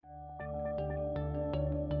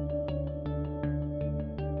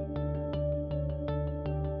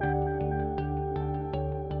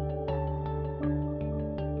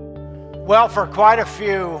Well, for quite a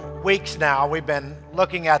few weeks now, we've been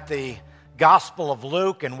looking at the Gospel of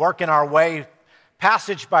Luke and working our way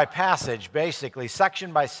passage by passage, basically,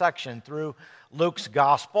 section by section through Luke's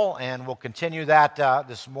Gospel, and we'll continue that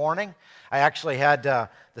this morning. I actually had the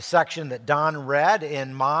section that Don read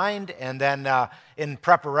in mind, and then in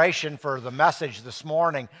preparation for the message this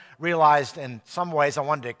morning, realized in some ways I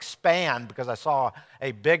wanted to expand because I saw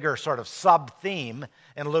a bigger sort of sub-theme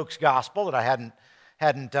in Luke's Gospel that I hadn't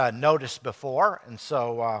noticed before, and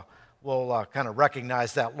so we'll kind of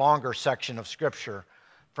recognize that longer section of Scripture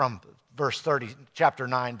from chapter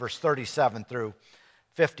 9, verse 37 through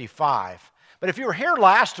 55. But if you were here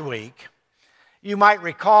last week, you might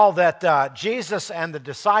recall that Jesus and the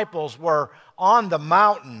disciples were on the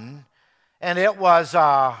mountain, and it was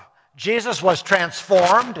Jesus was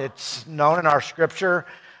transformed. It's known in our Scripture,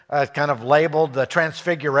 kind of labeled the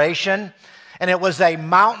Transfiguration. And it was a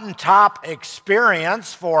mountaintop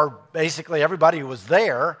experience for basically everybody who was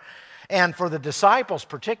there. And for the disciples,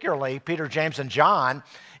 particularly Peter, James, and John,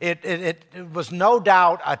 it was no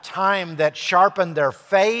doubt a time that sharpened their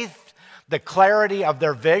faith, the clarity of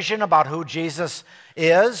their vision about who Jesus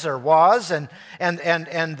is or was, and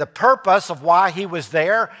the purpose of why he was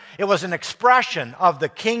there. It was an expression of the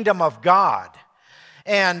kingdom of God.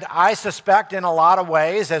 And I suspect in a lot of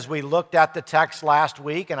ways, as we looked at the text last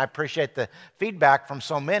week, and I appreciate the feedback from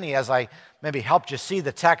so many as I maybe helped you see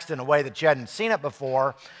the text in a way that you hadn't seen it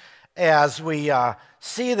before, as we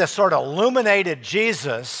see this sort of illuminated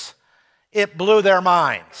Jesus, it blew their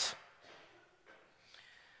minds.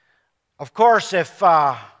 Of course, if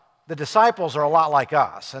the disciples are a lot like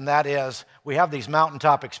us, and that is, we have these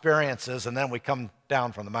mountaintop experiences and then we come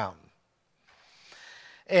down from the mountain.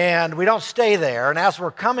 And we don't stay there. And as we're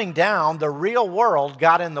coming down, the real world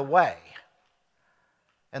got in the way.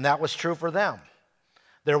 And that was true for them.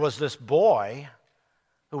 There was this boy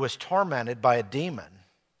who was tormented by a demon.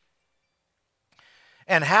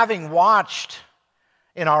 And having watched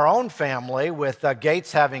in our own family with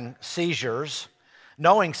Gates having seizures,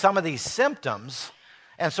 knowing some of these symptoms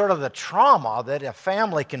and sort of the trauma that a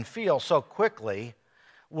family can feel so quickly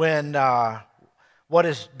when what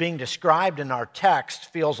is being described in our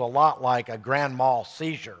text feels a lot like a grand mal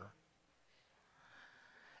seizure.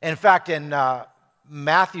 In fact, in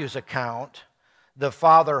Matthew's account, the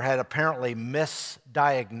father had apparently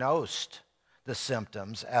misdiagnosed the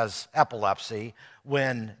symptoms as epilepsy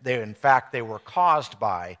when in fact they were caused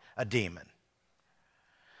by a demon.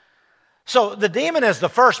 So the demon is the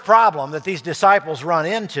first problem that these disciples run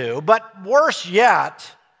into, but worse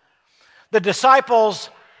yet, the disciples,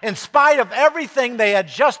 in spite of everything they had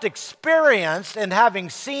just experienced and having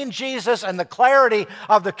seen Jesus and the clarity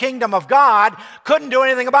of the kingdom of God, couldn't do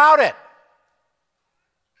anything about it.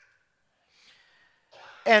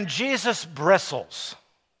 And Jesus bristles.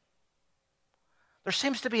 There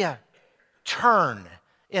seems to be a turn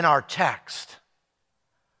in our text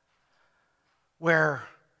where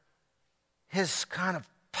his kind of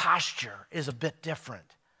posture is a bit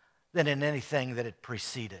different than in anything that had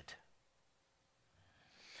preceded.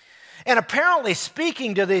 And apparently,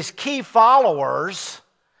 speaking to these key followers,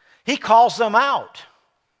 he calls them out.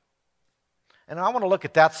 And I want to look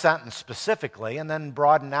at that sentence specifically and then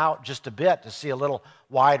broaden out just a bit to see a little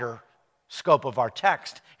wider scope of our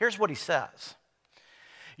text. Here's what he says.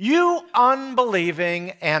 You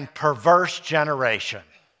unbelieving and perverse generation,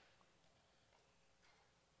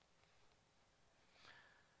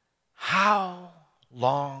 how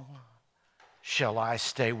long shall I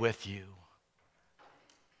stay with you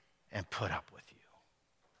and put up with you?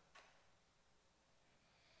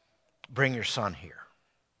 Bring your son here.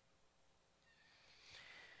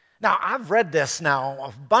 Now, I've read this now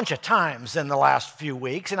a bunch of times in the last few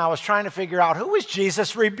weeks, and I was trying to figure out who is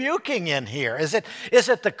Jesus rebuking in here. Is it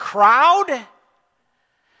the crowd?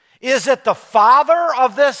 Is it the father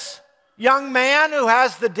of this young man who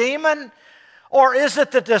has the demon? Or is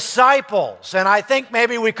it the disciples? And I think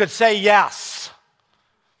maybe we could say yes.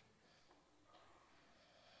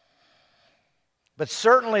 But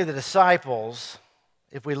certainly the disciples,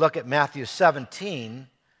 if we look at Matthew 17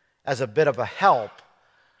 as a bit of a help,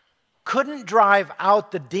 couldn't drive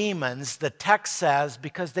out the demons, the text says,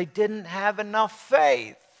 because they didn't have enough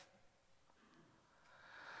faith.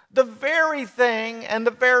 The very thing and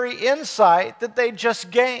the very insight that they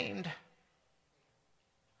just gained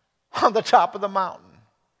on the top of the mountain.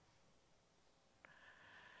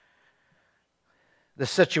 The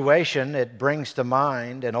situation, it brings to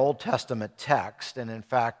mind an Old Testament text, and in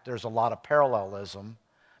fact, there's a lot of parallelism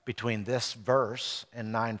between this verse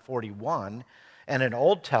in 9:41 and an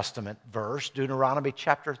Old Testament verse, Deuteronomy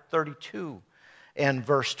chapter 32 in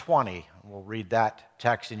verse 20. We'll read that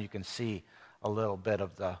text and you can see a little bit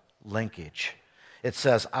of the linkage. It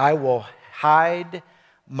says, I will hide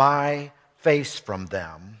my face from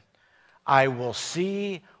them. I will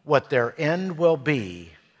see what their end will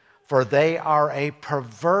be, for they are a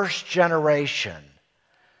perverse generation,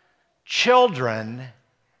 children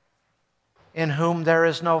in whom there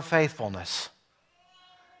is no faithfulness.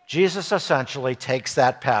 Jesus essentially takes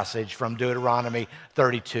that passage from Deuteronomy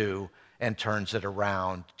 32 and turns it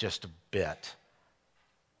around just a bit.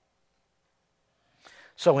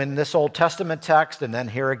 So in this Old Testament text, and then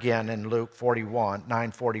here again in Luke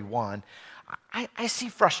 9:41, I see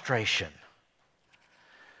frustration,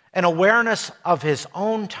 an awareness of his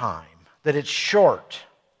own time, that it's short.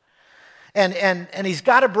 And he's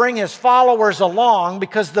got to bring his followers along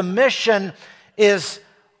because the mission is,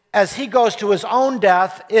 as he goes to his own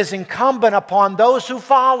death, is incumbent upon those who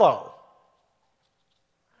follow.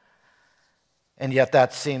 And yet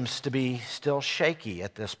that seems to be still shaky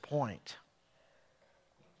at this point.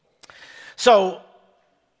 So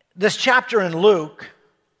this chapter in Luke,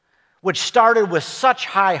 which started with such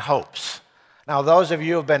high hopes. Now, those of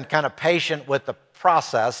you who have been kind of patient with the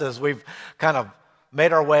process as we've kind of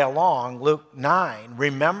made our way along, Luke 9,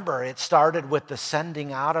 remember it started with the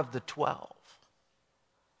sending out of the 12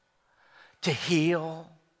 to heal,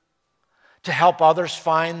 to help others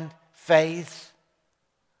find faith,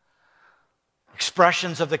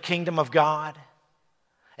 expressions of the kingdom of God.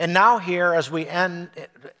 And now here, as we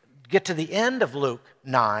get to the end of Luke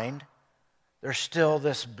 9, there's still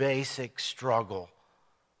this basic struggle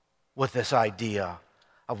with this idea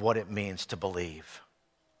of what it means to believe.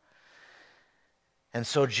 And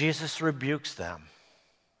so Jesus rebukes them.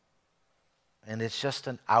 And it's just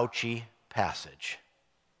an ouchy passage.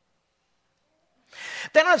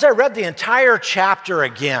 Then as I read the entire chapter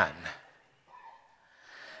again,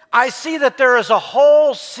 I see that there is a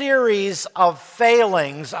whole series of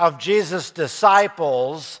failings of Jesus'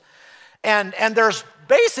 disciples, and there's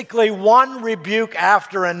basically one rebuke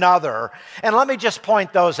after another. And let me just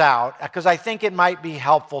point those out, because I think it might be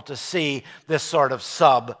helpful to see this sort of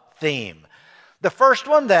sub-theme. The first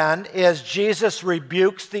one then is Jesus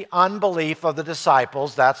rebukes the unbelief of the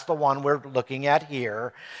disciples. That's the one we're looking at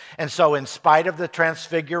here. And so in spite of the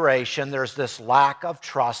transfiguration, there's this lack of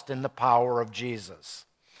trust in the power of Jesus.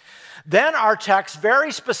 Then our text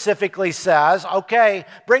very specifically says, okay,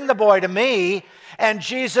 bring the boy to me. And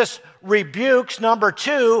Jesus rebukes, number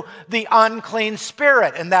 2, the unclean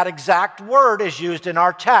spirit. And that exact word is used in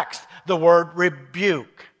our text, the word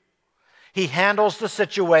rebuke. He handles the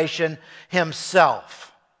situation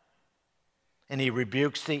himself. And he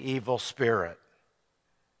rebukes the evil spirit.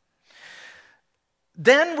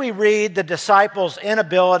 Then we read the disciples'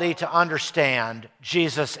 inability to understand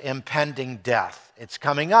Jesus' impending death. It's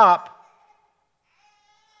coming up,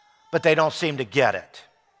 but they don't seem to get it.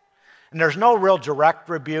 And there's no real direct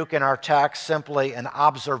rebuke in our text, simply an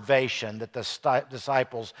observation that the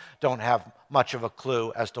disciples don't have much of a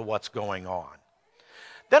clue as to what's going on.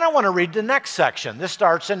 Then I want to read the next section. This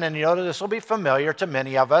starts in, and this will be familiar to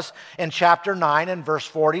many of us, in chapter 9 and verse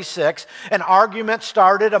 46. An argument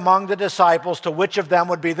started among the disciples to which of them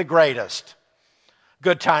would be the greatest.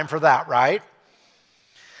 Good time for that, right?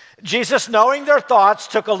 Jesus, knowing their thoughts,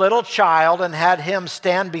 took a little child and had him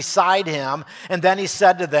stand beside him. And then he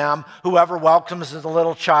said to them, whoever welcomes the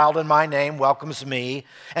little child in my name welcomes me.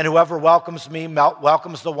 And whoever welcomes me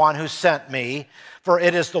welcomes the one who sent me. For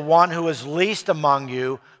it is the one who is least among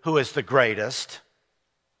you who is the greatest.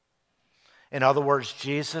 In other words,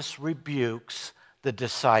 Jesus rebukes the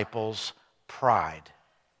disciples' pride.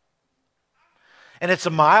 And it's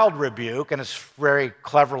a mild rebuke, and it's very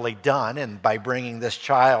cleverly done. And by bringing this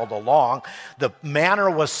child along, the manner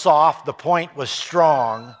was soft, the point was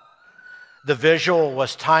strong, the visual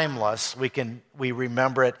was timeless. We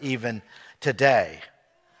remember it even today.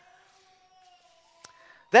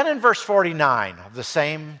 Then in verse 49 of the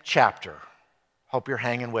same chapter, hope you're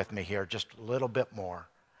hanging with me here just a little bit more.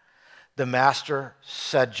 The master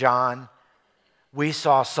said, John, we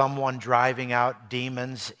saw someone driving out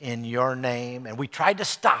demons in your name, and we tried to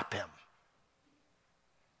stop him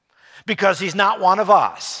because he's not one of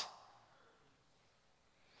us.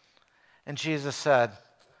 And Jesus said,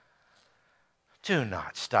 do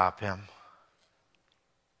not stop him.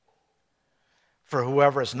 For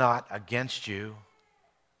whoever is not against you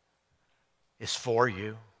is for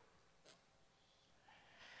you.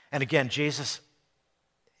 And again, Jesus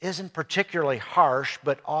isn't particularly harsh,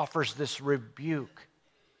 but offers this rebuke.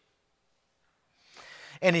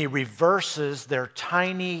 And he reverses their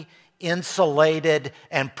tiny insulated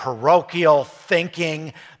and parochial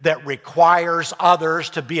thinking that requires others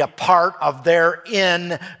to be a part of their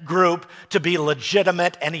in group to be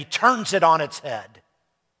legitimate, and he turns it on its head.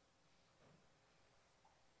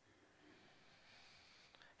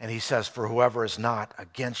 And he says, for whoever is not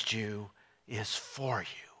against you is for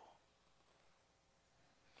you.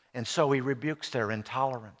 And so he rebukes their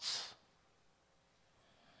intolerance.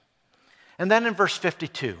 And then in verse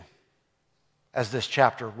 52, as this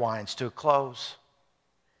chapter winds to a close,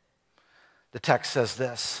 the text says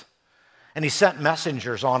this, and he sent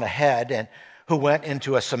messengers on ahead and who went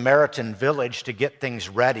into a Samaritan village to get things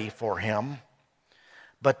ready for him.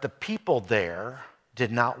 But the people there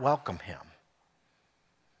did not welcome him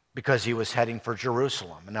because he was heading for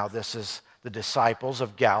Jerusalem. Now this is the disciples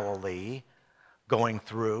of Galilee going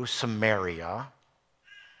through Samaria.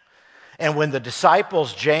 And when the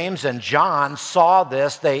disciples, James and John, saw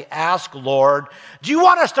this, they asked, Lord, do you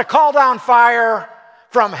want us to call down fire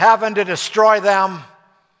from heaven to destroy them?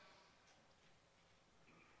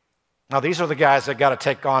 Now, these are the guys that got to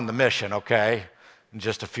take on the mission, okay, in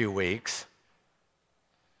just a few weeks.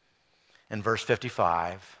 In verse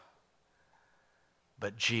 55,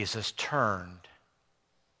 but Jesus turned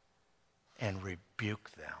and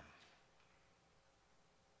rebuked them.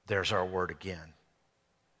 There's our word again.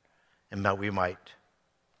 And we might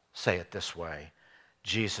say it this way: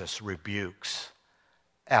 Jesus rebukes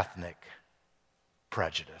ethnic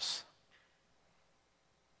prejudice.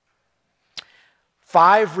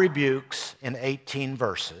 5 rebukes in 18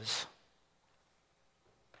 verses.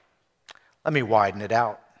 Let me widen it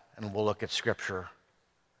out, and we'll look at Scripture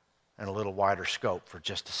in a little wider scope for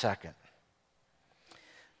just a second.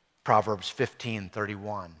 Proverbs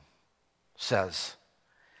 15:31 says,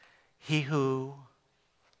 he who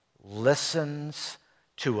listens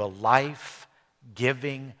to a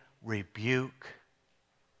life-giving rebuke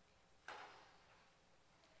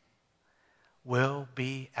will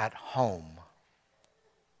be at home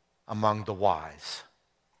among the wise.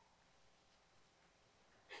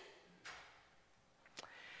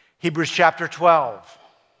 Hebrews chapter 12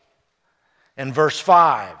 and verse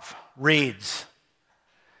 5 reads,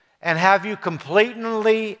 and have you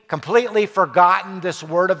completely forgotten this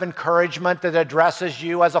word of encouragement that addresses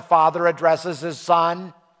you as a father addresses his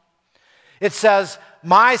son? It says,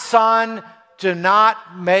 my son, do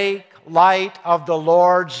not make light of the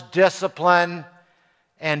Lord's discipline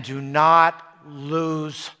and do not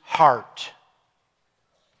lose heart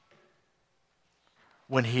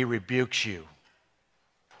when he rebukes you.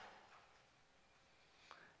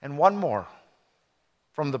 And one more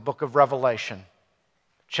from the book of Revelation,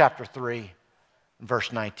 chapter 3,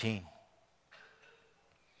 verse 19.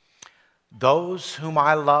 Those whom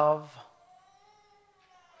I love,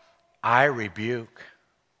 I rebuke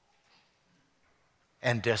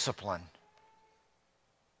and discipline.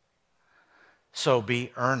 So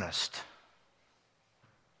be earnest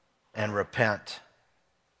and repent.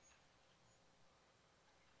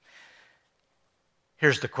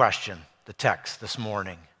 Here's the question the text this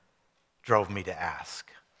morning drove me to ask.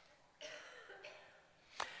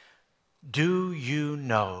 Do you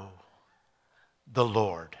know the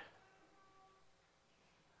Lord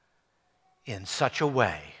in such a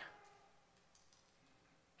way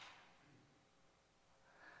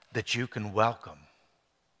that you can welcome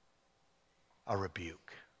a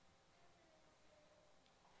rebuke?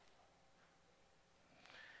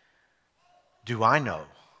 Do I know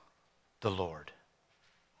the Lord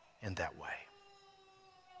in that way?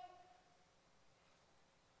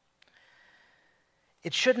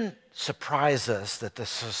 It shouldn't surprise us that the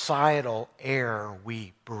societal air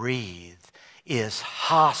we breathe is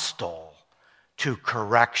hostile to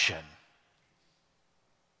correction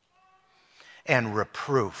and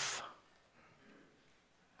reproof.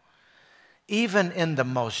 Even in the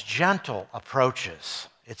most gentle approaches,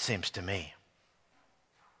 it seems to me.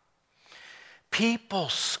 People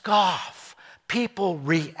scoff, people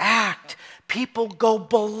react, people go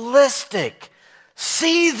ballistic,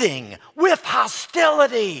 seething with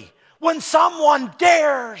hostility when someone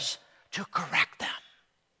dares to correct them.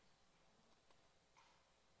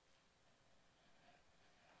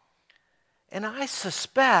 And I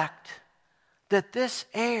suspect that this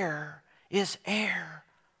air is air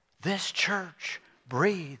this church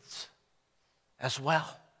breathes as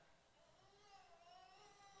well.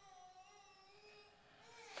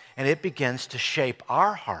 And it begins to shape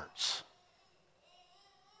our hearts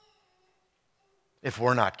if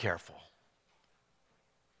we're not careful.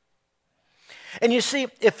 And you see,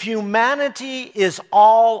 if humanity is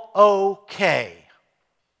all okay,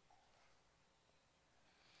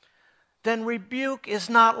 then rebuke is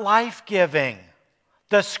not life-giving.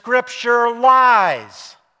 The Scripture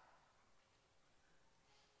lies.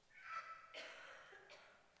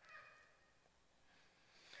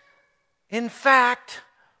 In fact,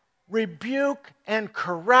 rebuke and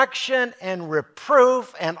correction and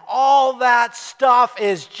reproof and all that stuff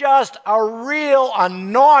is just a real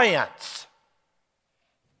annoyance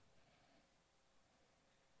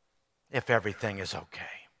if everything is okay.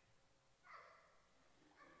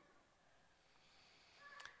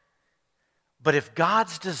 But if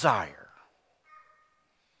God's desire,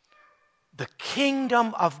 the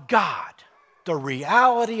kingdom of God, the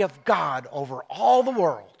reality of God over all the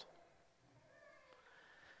world,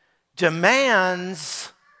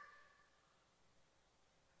 demands,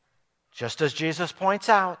 just as Jesus points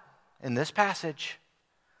out in this passage,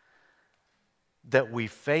 that we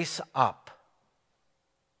face up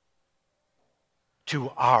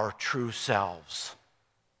to our true selves.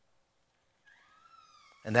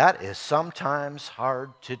 And that is sometimes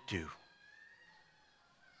hard to do.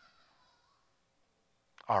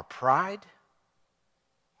 Our pride,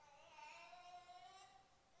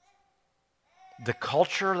 the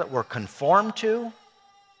culture that we're conformed to,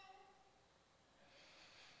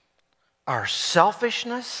 our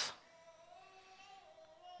selfishness,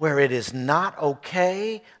 where it is not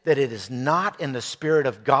okay, that it is not in the Spirit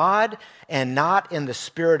of God and not in the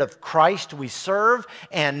Spirit of Christ we serve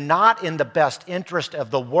and not in the best interest of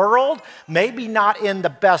the world, maybe not in the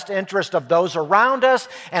best interest of those around us.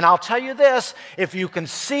 And I'll tell you this, if you can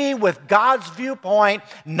see with God's viewpoint,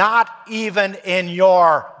 not even in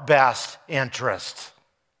your best interest.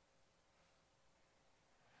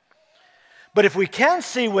 But if we can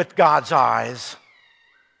see with God's eyes,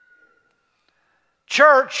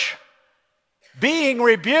 church, being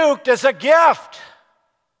rebuked is a gift.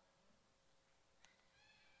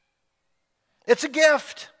 It's a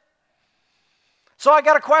gift. So I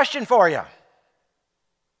got a question for you.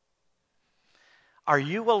 Are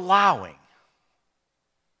you allowing?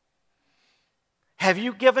 Have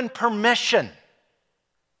you given permission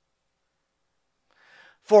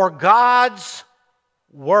for God's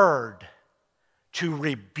word to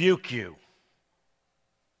rebuke you?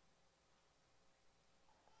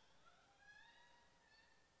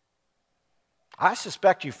 I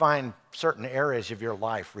suspect you find certain areas of your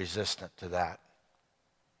life resistant to that.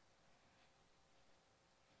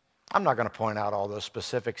 I'm not going to point out all those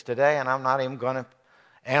specifics today, and I'm not even going to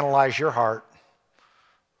analyze your heart.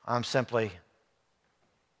 I'm simply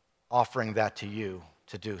offering that to you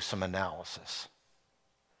to do some analysis.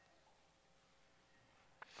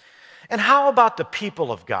 And how about the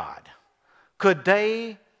people of God? Could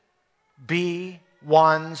they be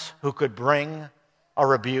ones who could bring a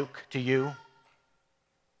rebuke to you?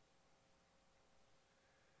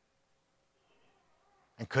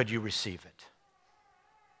 And could you receive it?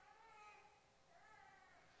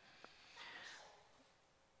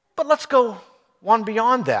 But let's go one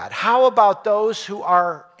beyond that. How about those who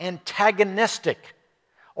are antagonistic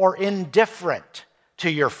or indifferent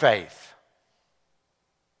to your faith?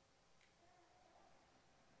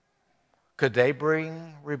 Could they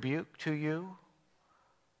bring rebuke to you?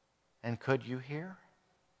 And could you hear?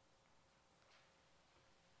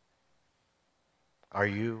 Are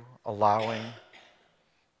you allowing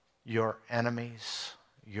your enemies,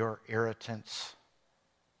 your irritants,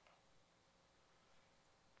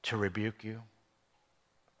 to rebuke you?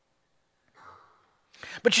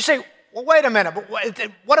 But you say, well, wait a minute, but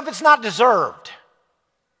what if it's not deserved?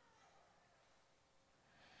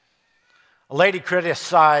 A lady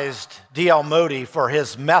criticized D.L. Moody for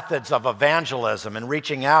his methods of evangelism and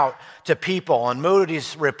reaching out to people, and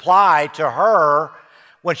Moody's reply to her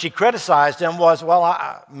when she criticized him was,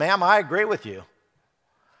 well, ma'am, I agree with you.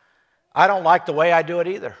 I don't like the way I do it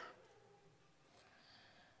either.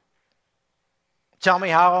 Tell me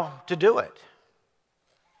how to do it.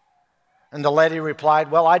 And the lady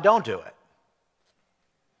replied, well, I don't do it.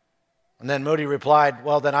 And then Moody replied,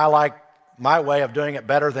 well, then I like my way of doing it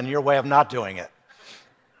better than your way of not doing it.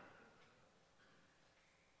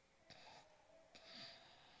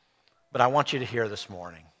 But I want you to hear this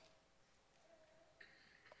morning,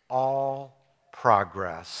 all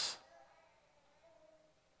progress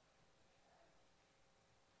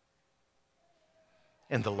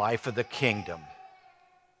in the life of the kingdom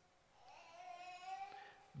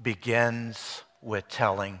begins with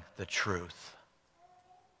telling the truth.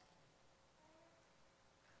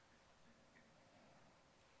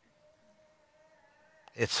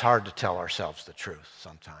 It's hard to tell ourselves the truth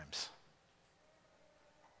sometimes.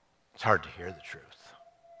 It's hard to hear the truth.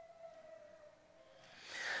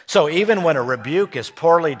 So even when a rebuke is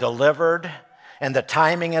poorly delivered and the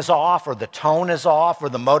timing is off, or the tone is off, or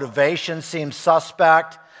the motivation seems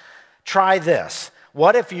suspect, try this.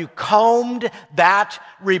 What if you combed that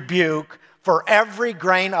rebuke for every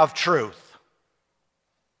grain of truth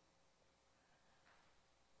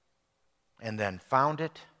and then found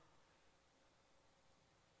it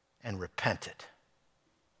and repented?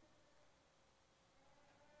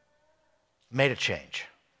 Made a change.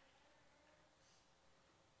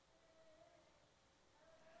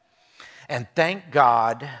 And thank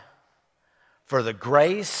God for the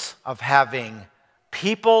grace of having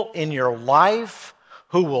people in your life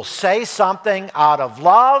who will say something out of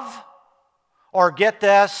love, or get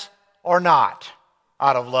this, or not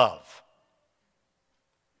out of love.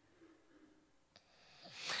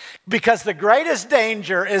 Because the greatest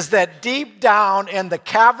danger is that deep down in the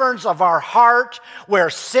caverns of our heart, where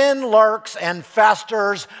sin lurks and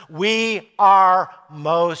festers, we are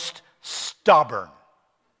most stubborn.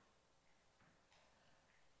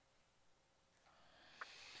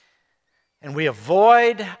 And we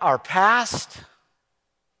avoid our past,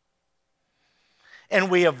 and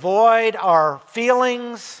we avoid our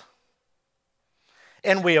feelings,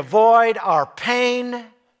 and we avoid our pain,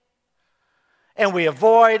 and we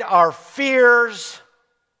avoid our fears,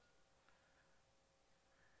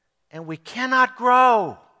 and we cannot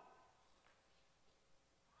grow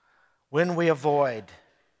when we avoid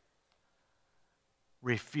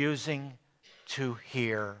refusing to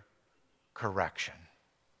hear correction.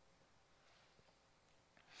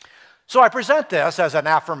 So I present this as an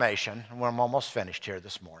affirmation, and I'm almost finished here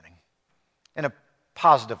this morning, in a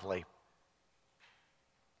positively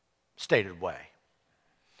stated way.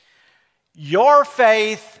 Your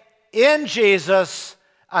faith in Jesus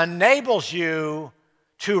enables you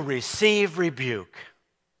to receive rebuke.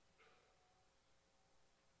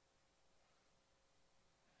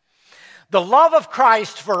 The love of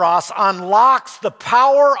Christ for us unlocks the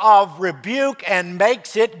power of rebuke and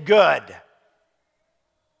makes it good,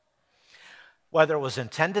 whether it was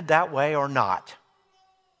intended that way or not.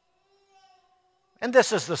 And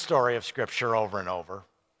this is the story of Scripture over and over.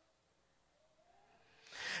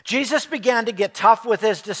 Jesus began to get tough with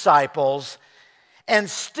his disciples, and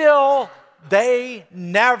still they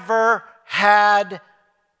never had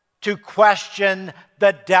to question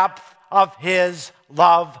the depth of his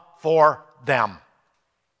love for them.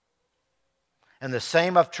 And the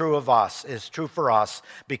same is true for us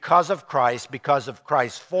because of Christ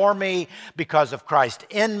for me, because of Christ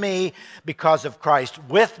in me, because of Christ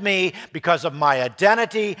with me, because of my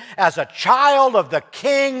identity as a child of the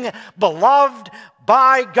King, beloved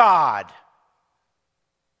by God.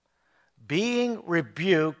 Being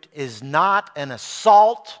rebuked is not an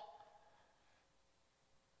assault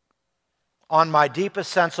on my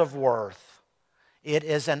deepest sense of worth. It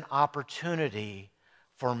is an opportunity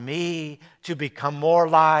for me to become more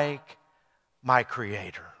like my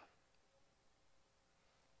Creator.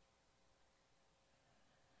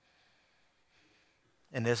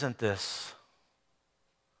 And isn't this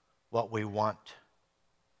what we want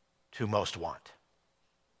to most want?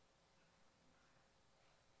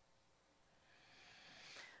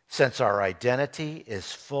 Since our identity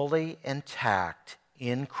is fully intact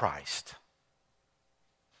in Christ,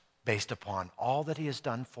 based upon all that He has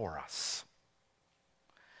done for us,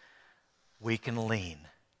 we can lean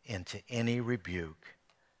into any rebuke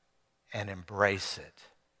and embrace it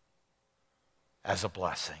as a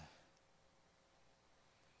blessing.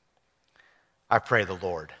 I pray the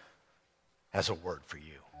Lord has a word for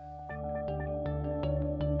you.